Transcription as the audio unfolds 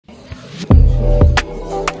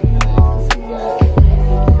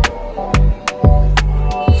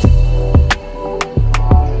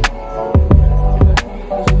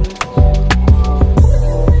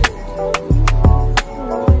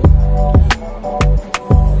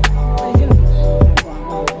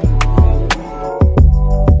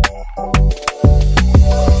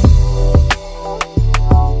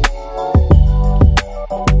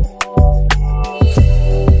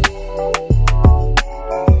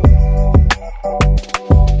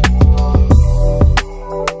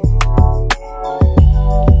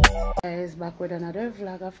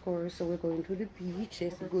of course. So we're going to the beach.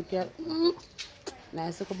 It's a good girl.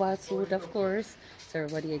 Nice little bath suit, of course. So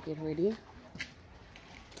everybody get ready.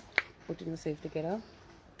 Putting yourself together.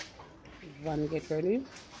 Van get ready.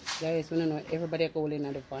 Guys, we don't know everybody go in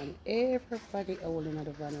at the van. Everybody go in at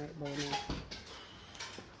the van right now.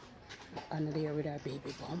 And there with our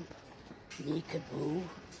baby bump. Naked boo.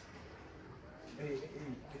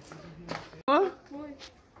 Oh?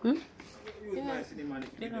 Hmm?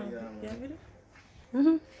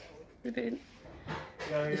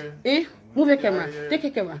 Eh? Move your camera. Take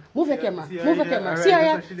your camera. Move your camera. Move your camera. See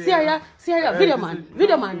her. See her. See her. Video man.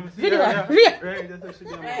 Video man. Video man.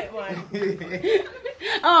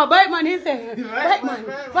 Oh, bite man, he said. Bite man.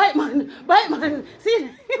 Bite man. Bite man. See?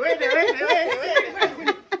 Wait.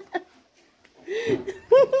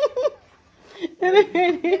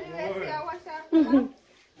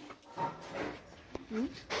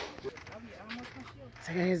 So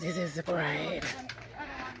guys, this is the bride.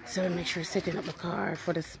 So make sure setting up the car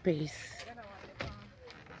for the space.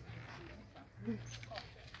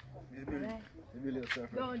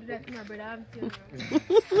 Don't do that to my brother. I'm telling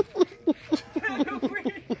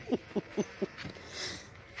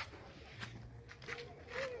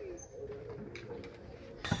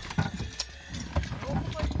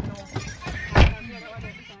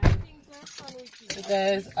So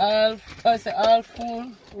guys, all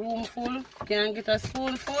full, room full. Can't get a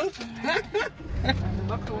spoonful.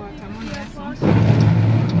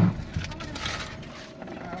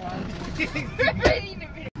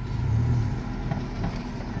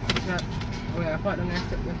 Oh yeah, I thought the next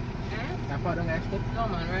step. I thought the next step. No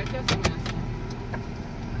man, right here some next.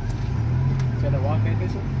 So the walk like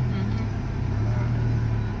this one?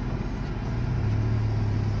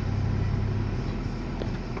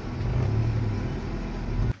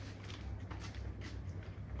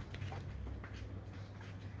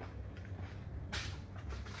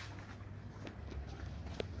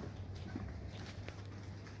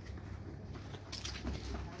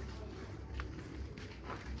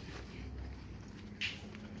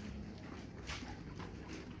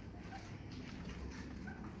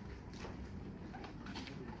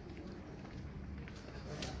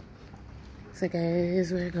 So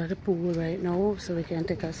guys, we got a pool right now, so we can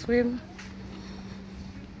take a swim.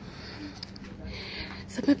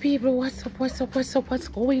 So my people, what's up, what's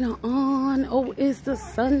going on? Oh, it's the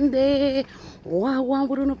Sunday. Wow,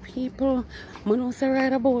 what do people? I don't say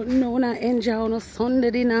right about no, not enjoy on a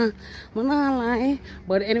Sunday dinner. I not lie.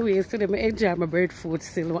 But anyways, today I enjoy my bird food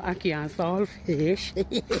still. I can't solve fish.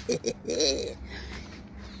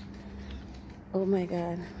 Oh my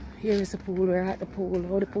God. Here is the pool. We're at the pool.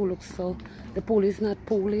 How the pool looks so. The pool is not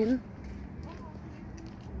pooling.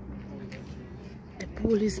 The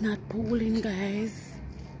pool is not pooling, guys.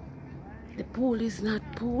 The pool is not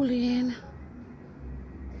pooling.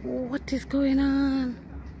 What is going on?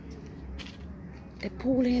 The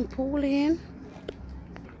pool ain't pooling.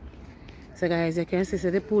 So guys, you can see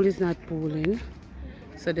the pool is not pooling.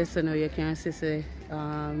 So this now you can see the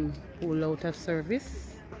pool out of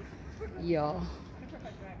service. Yeah.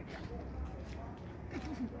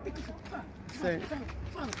 So,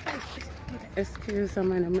 excuse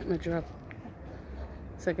me, I make me drop.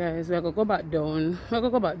 So guys, we're gonna go back down. We're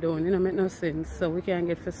gonna go back down, it don't make no sense. So we can't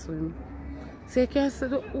get for swim. So you can see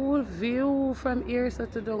the whole view from here so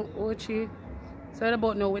to down Ochi. So right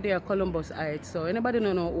about now we're there at Columbus Heights. So anybody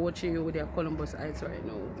know Ochi, we're there at Columbus Heights right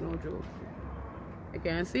now. No joke. You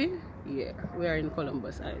can see? Yeah, we are in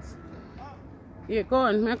Columbus Heights. Yeah, go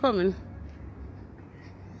on, I'm coming.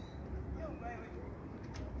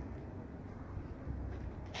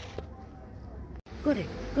 Got it.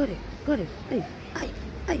 Hey.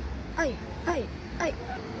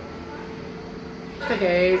 So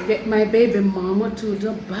guys, get my baby mama to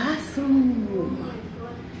the bathroom.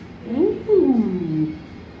 Ooh.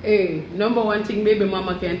 Hey, number one thing baby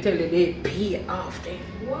mama can tell you, they pee often.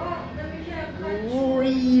 what?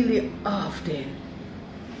 Really often.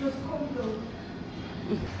 Just come down.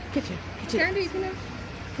 Kitchen. Can't breathe, you know?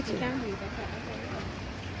 Kitchen. Can't breathe.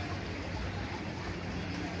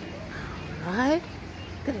 Alright.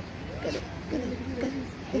 Get it. Eh? Get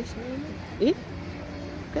it.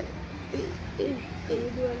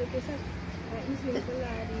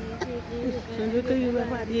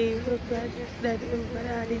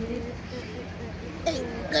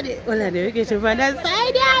 Got it. Well, I do get you from the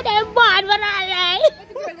side. Yeah, they're born, but I like.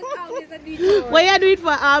 What you do it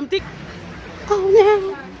for? Tick. Oh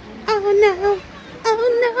no.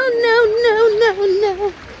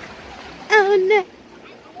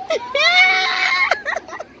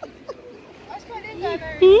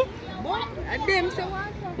 Them so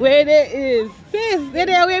where there is? Sis, they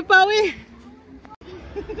there wait for we?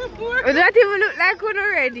 Does that even look like one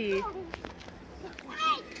already?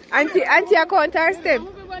 Auntie, I count our step.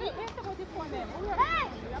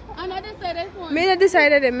 Me not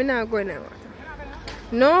decided them, me not going there.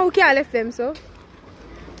 No, we can't left them so.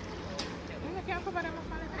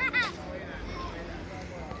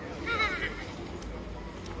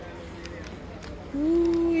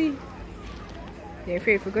 Ooh. They're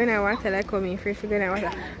afraid for going in water like coming, afraid for going in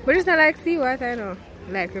water. But it's not like sea water, I know.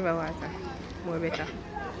 Like river water. More better.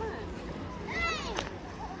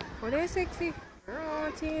 Oh, they're sexy.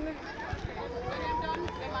 Oh, Tina.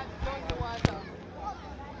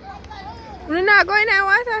 We're not going in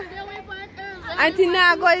water. Auntie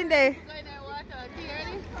not going there.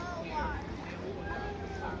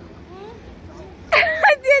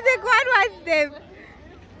 Auntie, take one watch them.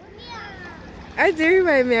 Auntie,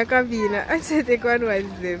 remind me of Kavina. Auntie, take one watch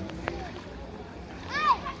them.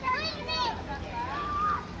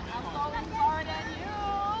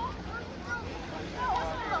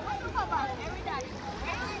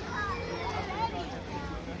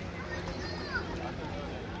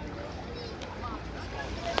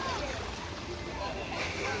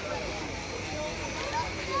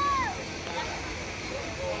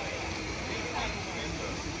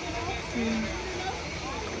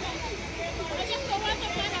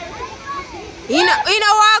 You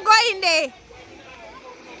know what going there?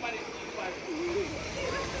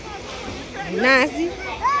 Nasty.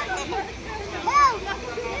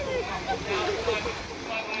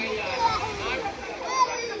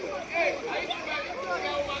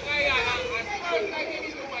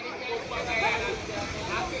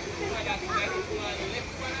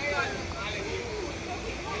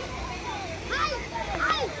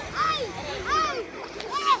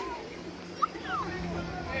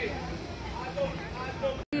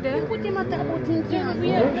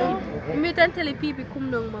 You can tell the people come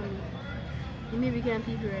down, mommy. You maybe can't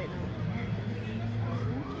people right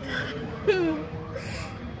now.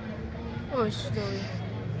 Oh, sorry.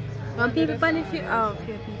 When people panic, oh,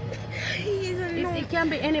 few people. It can't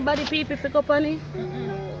be anybody people pick up on it.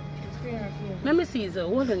 Let me see, so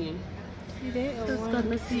hold on. Just got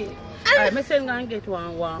me see. Alright, me say I'm gonna get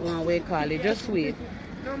one way call it. Just wait.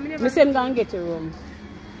 Me say I'm gonna get a room.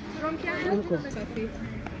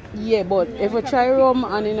 Yeah, but if we try rum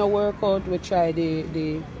and in a workout, we try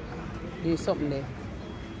the something there.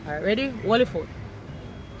 Alright, ready? Hold it foot.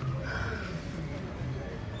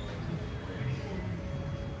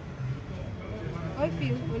 How you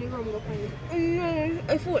feel when you rum up on you?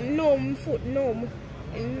 Foot numb,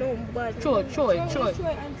 numb, bad. Throw it.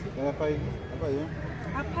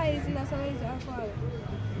 A pie is not so easy to fall.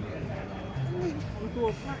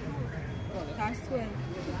 That's 12.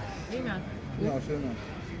 No, sure not.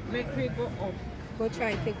 Make me go up. Go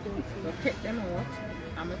try take them. So take them out.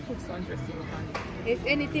 I'm going to put some dressing on it. If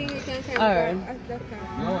anything, you can come Alright. at that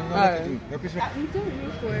time. No,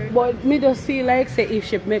 Alright. But me just feel like say if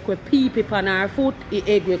she make a pee on her foot, the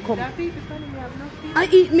egg will come. That people can have nothing. I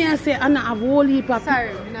eat me and say I not have whole heap of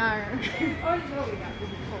Sorry, no.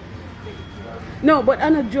 No, but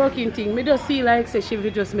I'm not joking thing. Me just feel like say she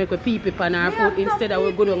will just make a pee on her foot instead of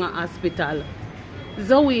we go to a hospital.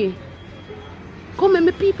 Zoey, come and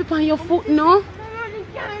me pee on your foot, no?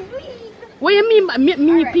 What you mean by me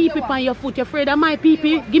pee on your foot? You afraid of my pee?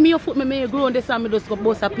 Give me your foot, me may grow on this and me just go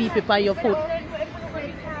bust a pee on your foot.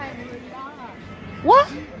 What?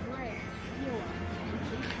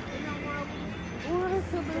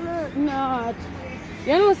 Not.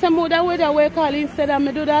 You know some other way that we call instead of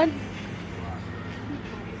me do that?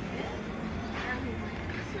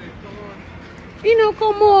 You know,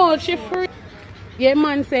 come out, she free. Yeah,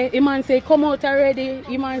 man say, come out already.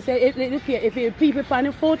 The man say, look here, if you people on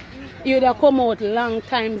the foot, you would have come out long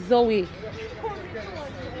time, Zoey.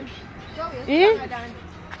 Eh?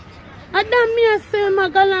 I done me a say, my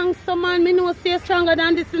galang, so man, me know say stronger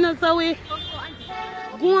than this, you know, Zoey.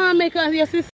 Go on, make us your sister.